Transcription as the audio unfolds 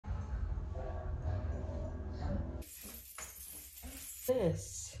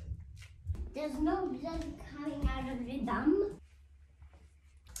Yes. There's no blood coming out of your thumb.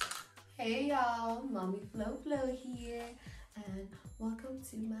 Hey y'all, MommyFlowFlow here, and welcome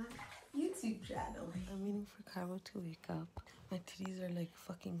to my YouTube channel. I'm waiting for Cairo to wake up. My titties are like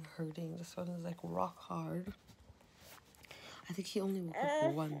fucking hurting. This one is like rock hard. I think he only woke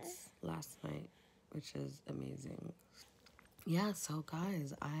up once last night, which is amazing. Yeah, so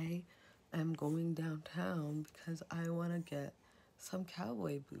guys, I am going downtown because I want to get some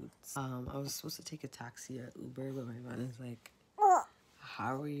cowboy boots. I was supposed to take a taxi or Uber, but my man is like,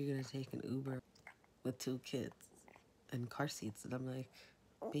 how are you gonna take an Uber with 2 kids and car seats? And I'm like,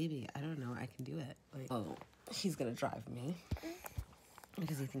 baby, I don't know, I can do it. Like, oh, he's gonna drive me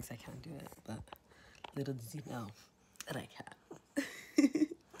because he thinks I can't do it, but little does he know that I can.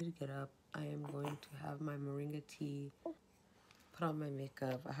 To get up, I am going to have my moringa tea, put on my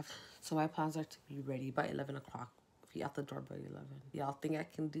makeup. So my plans are to be ready by 11 o'clock. Be out the door by 11. Y'all think I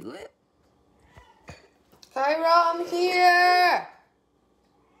can do it? Cairo, I'm here!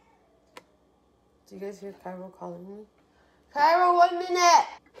 Do you guys hear Cairo calling me? Cairo, 1 minute!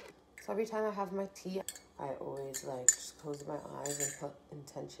 So every time I have my tea, I always like just close my eyes and put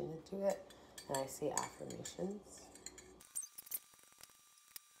intention into it. And I say affirmations.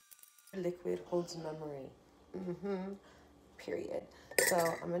 Liquid holds memory. Period. So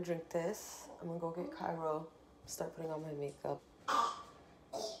I'm gonna drink this. I'm gonna go get Cairo. Start putting on my makeup.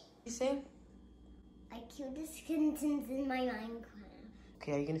 You say? I killed the skeletons in my Minecraft.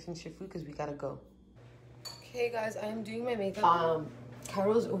 Okay, are you gonna finish your food? Because we gotta go. Okay, guys, I am doing my makeup.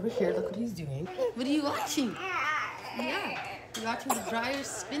 Cairo's over here. Look what he's doing. What are you watching? Yeah. You watching the dryer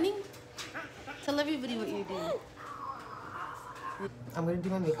spinning? Tell everybody what you're doing. I'm gonna do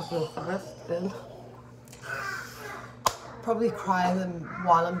my makeup real fast and probably cry them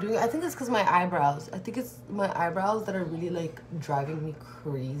while I'm doing it. I think it's because my eyebrows. I think it's my eyebrows that are really like driving me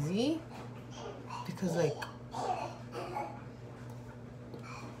crazy. Because like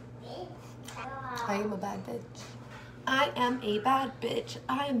I am a bad bitch. I am a bad bitch.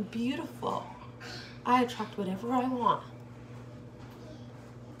 I am beautiful. I attract whatever I want.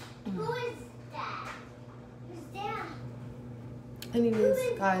 Who is that? Who's that?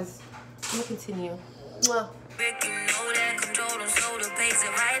 Anyways, guys, I'm gonna continue. Mwah.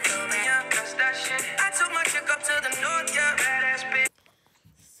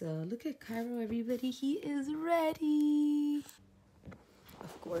 So look at Cairo, everybody. He is ready.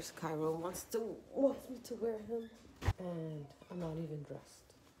 Of course, Cairo wants me to wear him, and I'm not even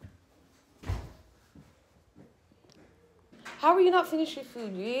dressed. How are you not finished your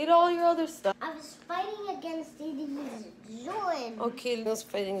food? You ate all your other stuff. I was fighting against these germs. Okay, Leo's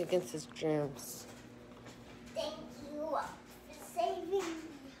fighting against his germs. Thank you for saving me.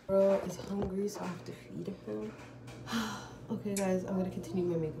 Cairo is hungry, so I have to feed him. Okay, guys, I'm gonna continue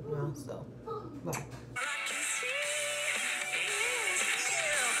my makeup now, so bye.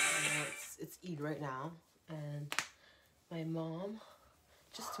 It's Eid right now, and my mom,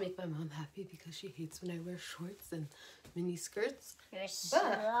 just to make my mom happy because she hates when I wear shorts and mini skirts, but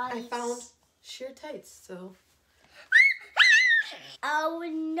I found sheer tights, so. Oh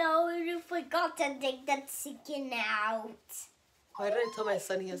no, you forgot to take that chicken out. Why did I tell my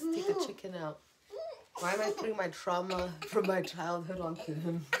son he has to take the chicken out? Why am I putting my trauma from my childhood onto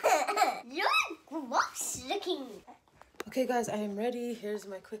him? You're gross looking. Okay, guys, I am ready. Here's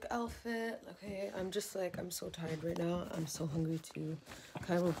my quick outfit. Okay, I'm just like, I'm so tired right now. I'm so hungry too.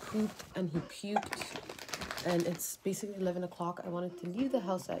 Cairo pooped and he puked. And it's basically 11 o'clock. I wanted to leave the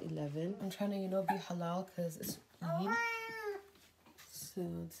house at 11. I'm trying to, you know, be halal because it's Eid. So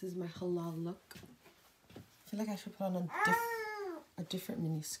this is my halal look. I feel like I should put on a different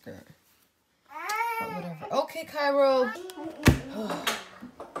mini skirt. But whatever. Okay, Cairo.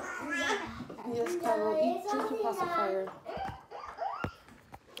 Yes, Cairo, drink your pacifier.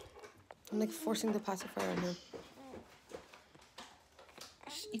 I'm like forcing the pacifier on him.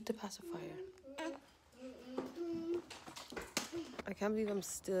 Just eat the pacifier. I can't believe I'm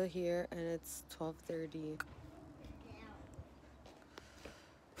still here and it's 12:30.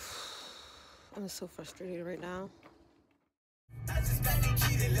 I'm so frustrated right now.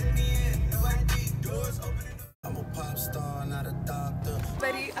 I'm a pop star, not a doctor.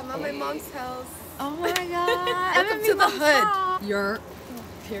 Buddy, I'm at my mom's house. Oh my god. Welcome to the hood. Your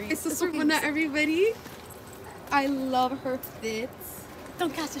Hey, sister Mona, everybody. I love her fits.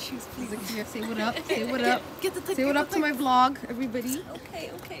 Don't catch the shoes, please. Here, say what up. Say what up. Get say what up to my vlog, everybody.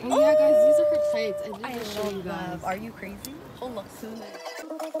 Okay, okay. Oh yeah, guys, these are her tights. I didn't show you guys. Are you crazy? Hold on.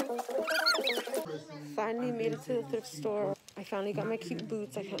 Finally made it to the thrift store. I finally got my cute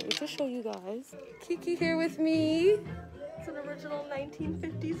boots. I can't wait to show you guys. Kiki here with me. It's an original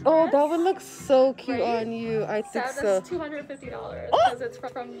 1950s dress. Oh, that would look so cute Right? on you. I think That's so. $250 because it's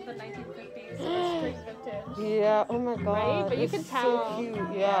from the 1950s. It's straight vintage. Yeah, oh my god. Right? But you it's can so tell. cute,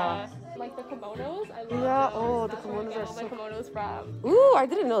 yeah. Like the kimonos, I love Yeah, those. oh, the That's where I kimonos get are all my so kimonos from. Ooh, I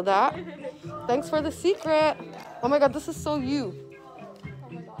didn't know that. Thanks for the secret. Oh my god, this is so you.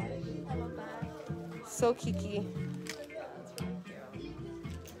 Oh my gosh, I love that. So Kiki. That's really cute.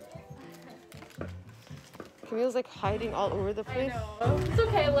 Camille's like hiding all over the I place. know. It's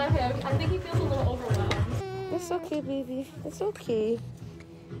okay, let him. I think he feels a little overwhelmed. It's okay, baby. It's okay.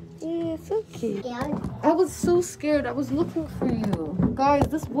 Yeah, it's okay. Yeah. I was so scared. I was looking for you. Guys,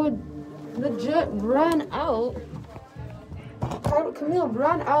 this boy legit ran out. Camille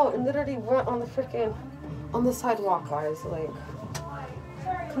ran out and literally went on the freaking on the sidewalk, guys. Like,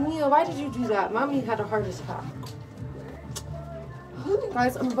 Camille, why did you do that? Mommy had a heart attack.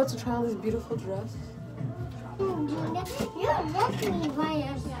 Guys, I'm about to try on this beautiful dress. You left me by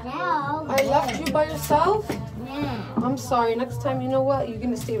yourself. I left you by yourself? Yeah. I'm sorry. Next time, you know what? You're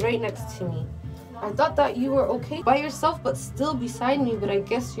gonna stay right next to me. I thought that you were okay by yourself, but still beside me. But I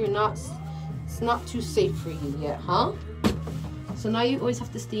guess you're not. It's not too safe for you yet, huh? So now you always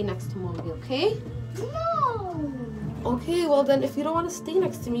have to stay next to mommy, okay? No. Okay, well then, if you don't want to stay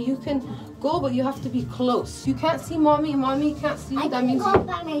next to me, you can go, but you have to be close. You can't see mommy. Mommy can't see you. I That can means go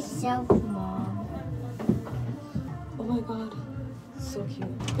by myself, Mom. Oh my god, so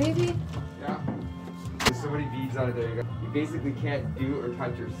cute, baby. Yeah. There's so many beads out of there. You basically can't do or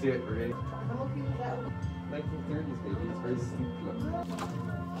touch or sit or anything. I'm okay with that. 1930s, baby. It's very sleek look.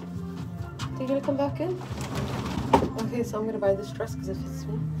 Are you gonna come back in? Okay, so I'm gonna buy this dress because it fits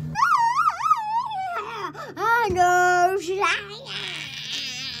me. I know.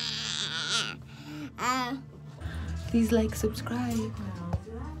 Please like, subscribe.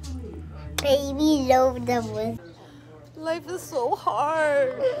 Baby, love them with. Life is so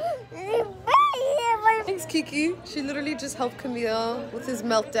hard. Thanks, Kiki. She literally just helped Camille with his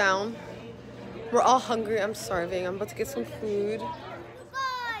meltdown. We're all hungry. I'm starving. I'm about to get some food.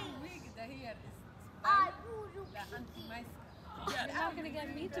 You're not gonna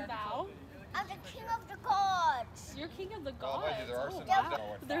get me to bow. I'm the king of the gods. You're king of the gods. there are some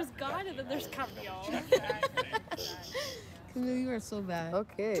Wow. There's God and then there's Camille. Camille, you are so bad.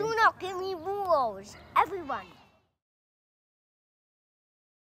 Okay. Do not give me rules, everyone.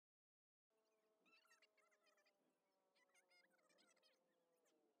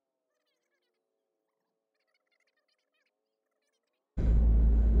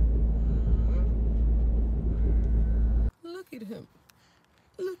 Look at him.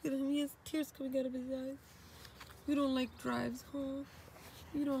 Look at him. He has tears coming out of his eyes. You don't like drives, huh?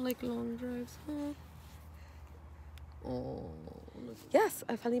 You don't like long drives, huh? Oh, look. Yes,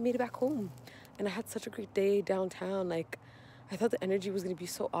 I finally made it back home. And I had such a great day downtown. Like, I thought the energy was going to be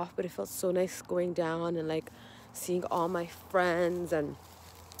so off, but it felt so nice going down and, like, seeing all my friends and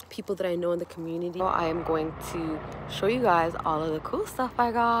people that I know in the community. I am going to show you guys all of the cool stuff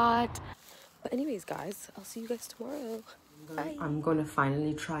I got. But anyways, guys, I'll see you guys tomorrow. Bye. I'm going to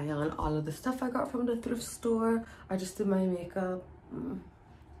finally try on all of the stuff I got from the thrift store. I just did my makeup. I'm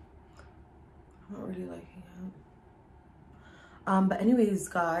not really liking it. But anyways,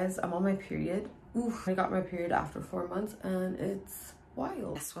 guys, I'm on my period. Oof, I got my period after 4 months and it's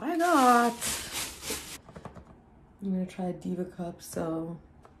wild. That's what I got. I'm gonna try a DIVA cup, so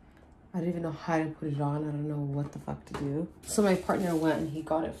I don't even know how to put it on. I don't know what the fuck to do. So my partner went and he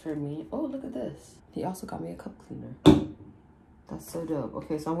got it for me. Oh, look at this. He also got me a cup cleaner. That's so dope.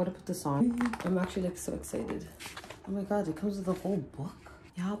 Okay, so I'm gonna put this on. I'm actually like so excited. Oh my god, it comes with a whole book.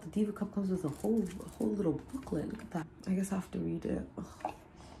 Yeah, the DIVA cup comes with a whole little booklet. Look at that. I guess I have to read it. Ugh.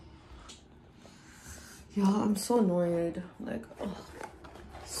 Yeah, I'm so annoyed. Like, ugh.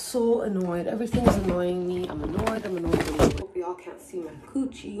 So annoyed. Everything's annoying me. I'm annoyed. Hope y'all can't see my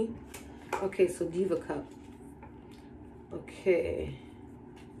coochie. Okay, so DIVA cup. Okay.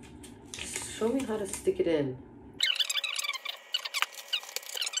 Show me how to stick it in.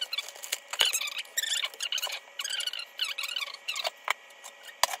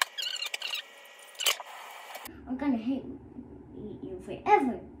 I'm gonna hate you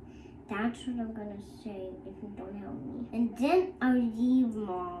forever. That's what I'm gonna say if you don't help me. And then I'll leave,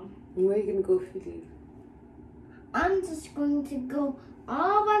 Mom. Where are you gonna go if you leave? I'm just going to go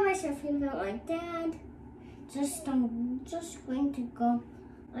all by myself, you know, like Dad. I'm just going to go.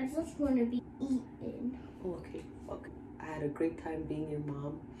 I just want to be eaten. Oh, okay, fuck. I had a great time being your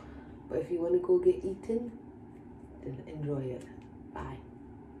mom. But if you want to go get eaten, then enjoy it. Bye.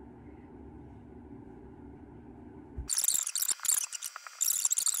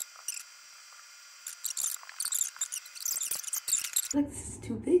 Like, this is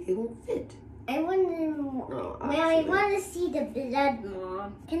too big. It won't fit. I want to see the blood,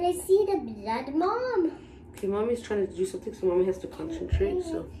 Mom. Can I see the blood, Mom? Okay, Mommy's trying to do something, so Mommy has to concentrate,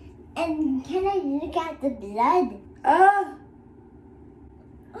 so. And can I look at the blood? Ah!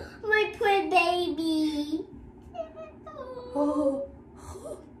 My poor baby. Oh.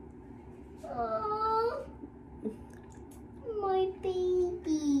 Oh. My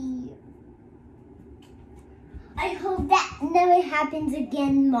baby. I hope that never happens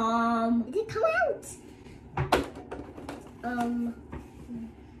again, Mom. Did it come out?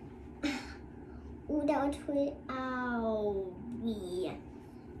 Oh, that would put out.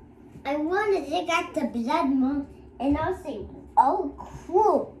 I wanted to get the blood, Mom, and I'll say, oh,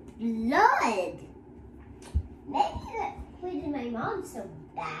 cool, blood. Maybe that hurted my mom so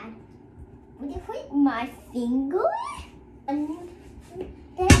bad. Would it hurt my finger?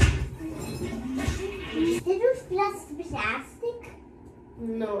 Instead of plastic?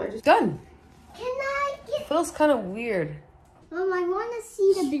 No, I just... Done! Can I get... Feels kind of weird. Mom, I want to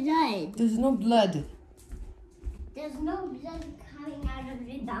see the blood. There's no blood. There's no blood coming out of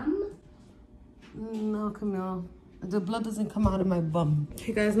your bum? No, Camille. The blood doesn't come out of my bum.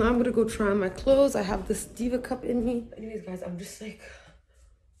 Okay, guys, now I'm gonna go try on my clothes. I have this Diva cup in me. Anyways, guys, I'm just like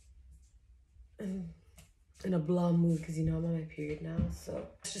in a blah mood because you know I'm on my period now. So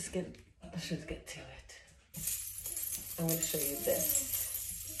let's just get to it. I want to show you this.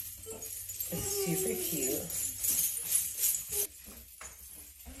 It's super cute.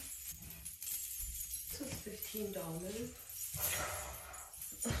 This was $15.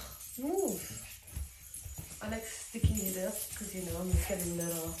 Move. I like sticking it up because, you know, I'm just getting a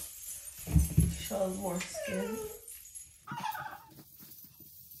little, show more skin.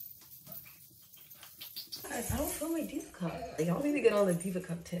 Guys, I don't feel my Diva cup. Y'all need to get on the Diva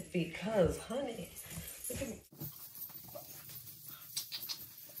cup tip because, honey, look at me.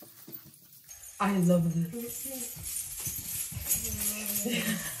 I love this.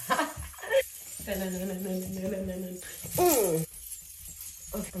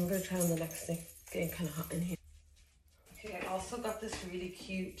 Okay, I'm gonna try on the next thing. It's getting kind of hot in here. Okay, I also got this really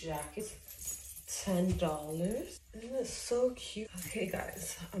cute jacket. $10. Isn't it so cute? Okay,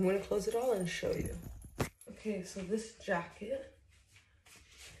 guys, I'm gonna close it all and show you. Okay, so this jacket.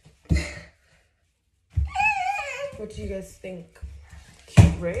 What do you guys think?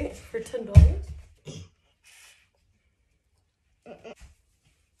 Cute, right? For $10?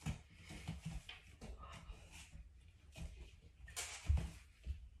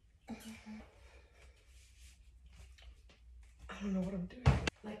 I don't know what I'm doing.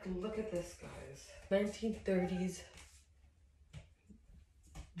 Like, look at this, guys. 1930s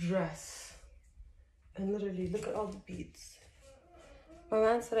dress. And literally, look at all the beads. My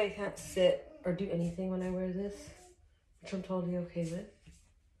man said I can't sit or do anything when I wear this, which I'm totally okay with.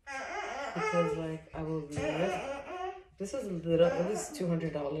 Because, like, I will ruin it. This is it was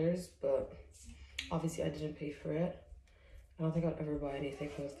 $200, but obviously I didn't pay for it. I don't think I'd ever buy anything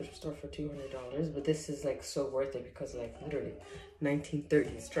from the thrift store for $200, but this is like so worth it because like literally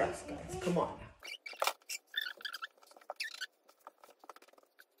 1930s dress, guys. Come on now.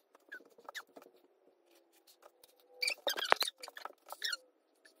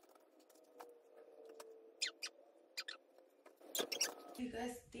 You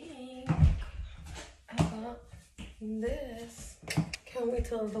guys think about this? Can't wait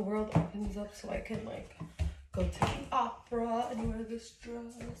till the world opens up so I can like go to the opera and wear this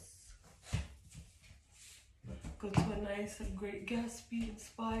dress. Go to a nice and Great Gatsby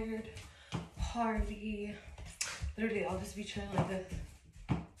inspired party. Literally, I'll just be chilling like this.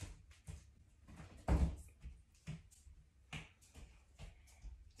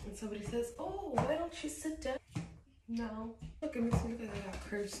 And somebody says, oh, why don't you sit down? No. Look, it makes me look like I got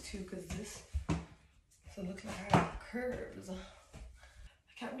curves too, because this, so it looks like I got curves. I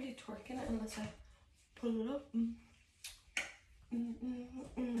can't really twerk in it unless I pull it up.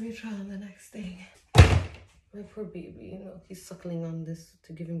 Let me try on the next thing. My poor baby, you know, he's suckling on this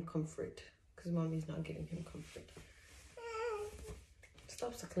to give him comfort because mommy's not giving him comfort.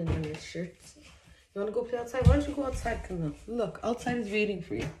 Stop suckling on your shirt. You want to go play outside? Why don't you go outside, Camille? Look, outside is waiting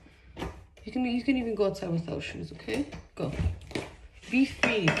for you. You can even go outside without shoes, okay? Go. Be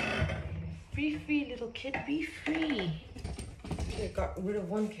free. Be free, little kid. Be free. Okay, got rid of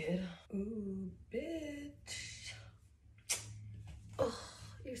one kid. Ooh, bitch. Oh,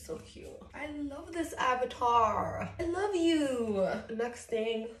 you're so cute. I love this avatar. I love you. Next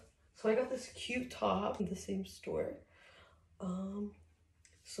thing. So I got this cute top in the same store.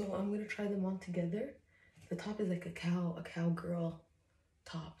 So I'm gonna try them on together. The top is like a cowgirl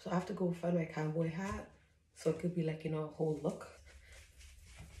top. So I have to go find my cowboy hat. So it could be like, you know, a whole look.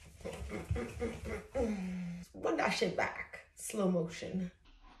 Run that shit back. Slow motion.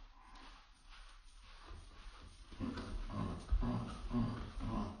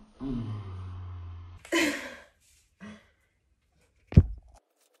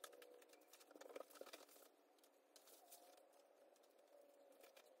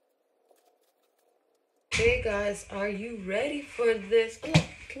 Hey guys, are you ready for this? Oh,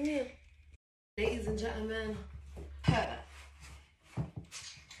 come here. Ladies and gentlemen.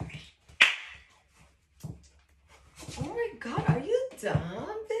 Oh my god, are you dumb,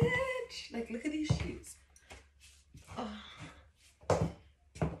 bitch? Like, look at these shoes.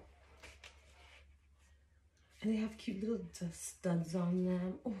 And they have cute little studs on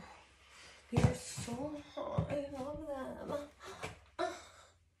them. Oh, they are so hot. I love them.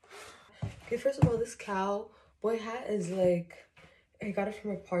 Okay, first of all, this cowboy hat is like, I got it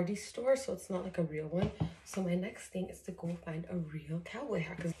from a party store, so it's not like a real one. So my next thing is to go find a real cowboy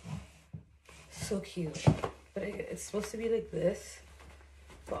hat. Cause so cute. But it's supposed to be like this,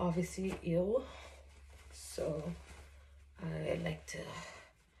 but obviously ew. So I like to,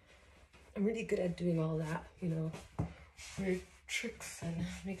 I'm really good at doing all that, you know, weird tricks and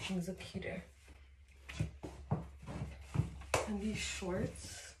make things look cuter. And these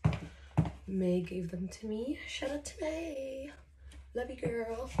shorts, May gave them to me. Shout out to May. Love you,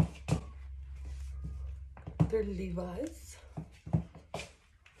 girl. They're Levi's.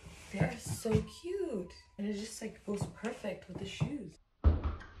 They are so cute. And it just like goes perfect with the shoes.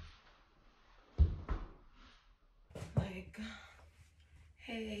 Like,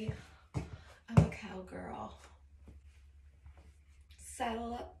 hey, I'm a cowgirl.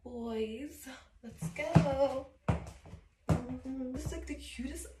 Saddle up, boys. Let's go. This is like the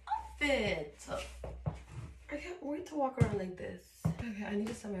cutest outfit. I can't wait to walk around like this. Okay, I need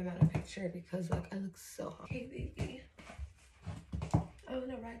to send my man a picture because like I look so hot. Hey, baby. I want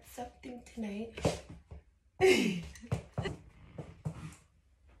to write something tonight.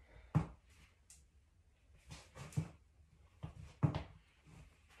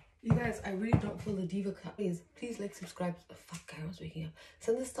 You guys, I really don't feel the Diva Cup. Please like, subscribe. Oh, fuck, I was waking up.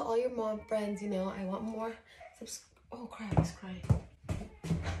 Send this to all your mom friends, you know. I want more. Oh crap, he's crying.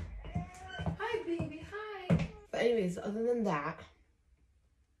 Hi, baby, hi. But anyways, other than that,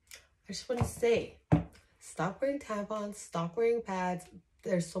 I just want to say, stop wearing tampons, stop wearing pads.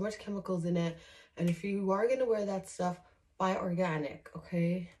 There's so much chemicals in it. And if you are going to wear that stuff, buy organic,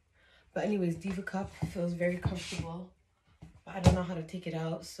 okay? But anyways, Diva Cup feels very comfortable. But I don't know how to take it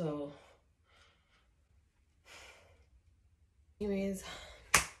out, so. Anyways,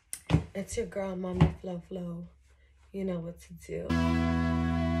 it's your girl, MommyFlowFlow. You know what to do.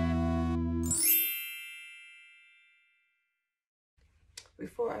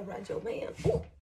 Before I ride your man. Ooh.